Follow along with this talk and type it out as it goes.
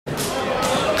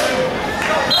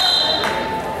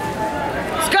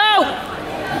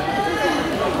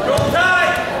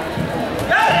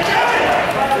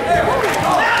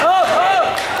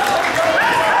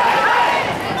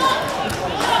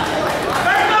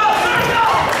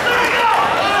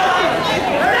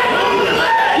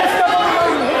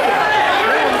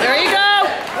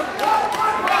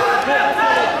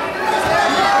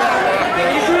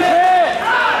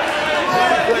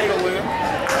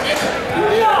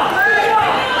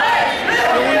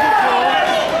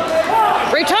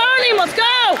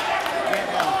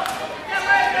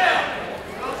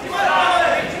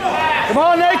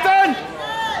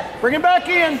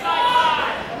in.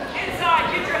 Inside,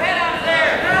 get your head out of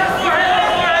there.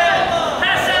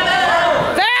 Pass that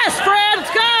out. Fast, Fred,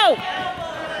 let's go.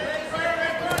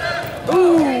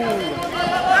 Ooh.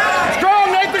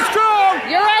 Strong, Nathan, strong.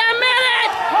 You're at a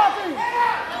minute.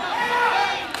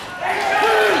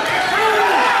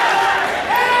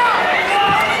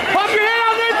 Pump your head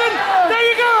out, Nathan. There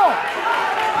you go.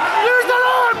 Use the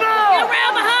arm now. Get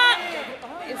around behind.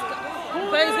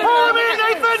 Pull him in,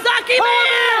 Nathan. Suck him Pull him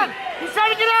in. He's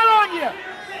trying to get out on you.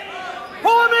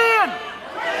 Pull him in.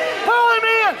 Pull him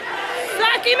in.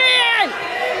 Suck him in.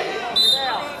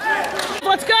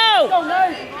 Let's go. Go,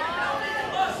 Nate.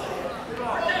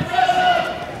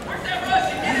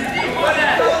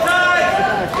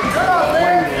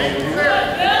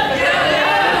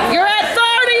 You're at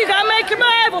 30. You gotta make your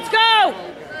move. Let's go.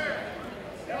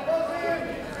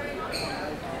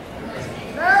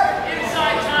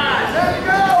 Inside time.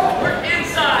 We're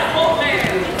inside. Both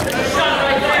hands. There's a shot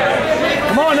right there.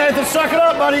 Come on, Nathan. Suck it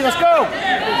up, buddy. Let's go.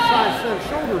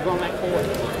 Shoulders on that court.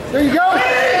 There you go.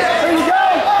 There you go.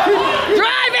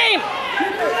 Drive him.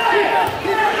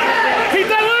 Keep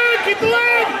that lead. Keep the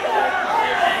lead.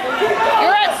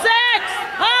 You're at 6.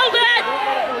 Hold it.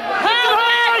 Hold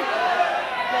it.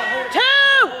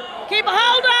 2. Keep a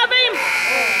hold of him.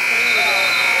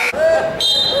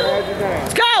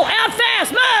 Let's go. Out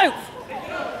fast. Move.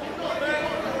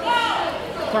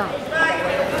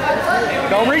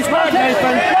 Don't reach back,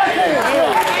 Nathan.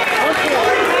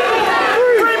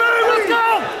 Free move. Let's go.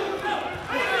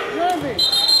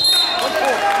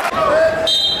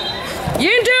 You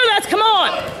can do that. Come on.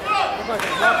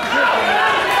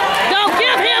 Don't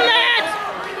give him that.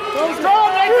 Strong,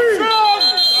 Nathan. Strong.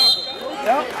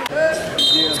 Yep.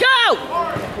 Let's go.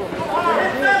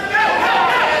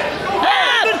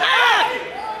 Up, up.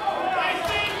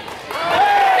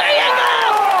 There you go.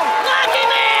 Lock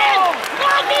him in.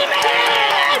 Lock him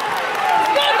in.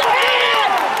 Good to him.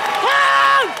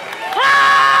 Hold.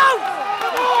 Hold.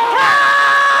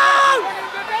 Hold.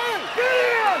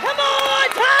 Come on,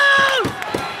 Tone.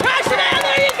 Rush it out.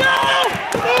 There you go.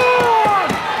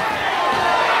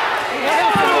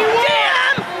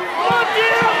 Jim.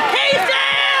 He's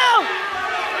down.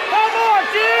 Come on,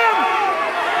 Jim.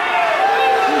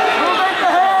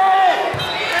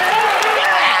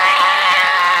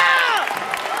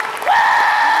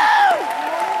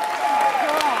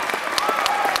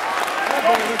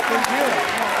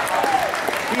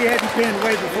 He hadn't pinned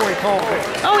way before he called it.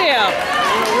 Oh, yeah.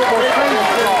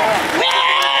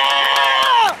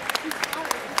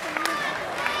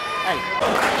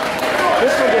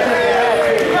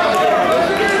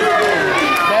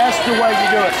 That's the way you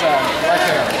do it, son. Right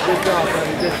there. Good job,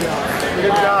 buddy. Good job.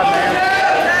 Good job.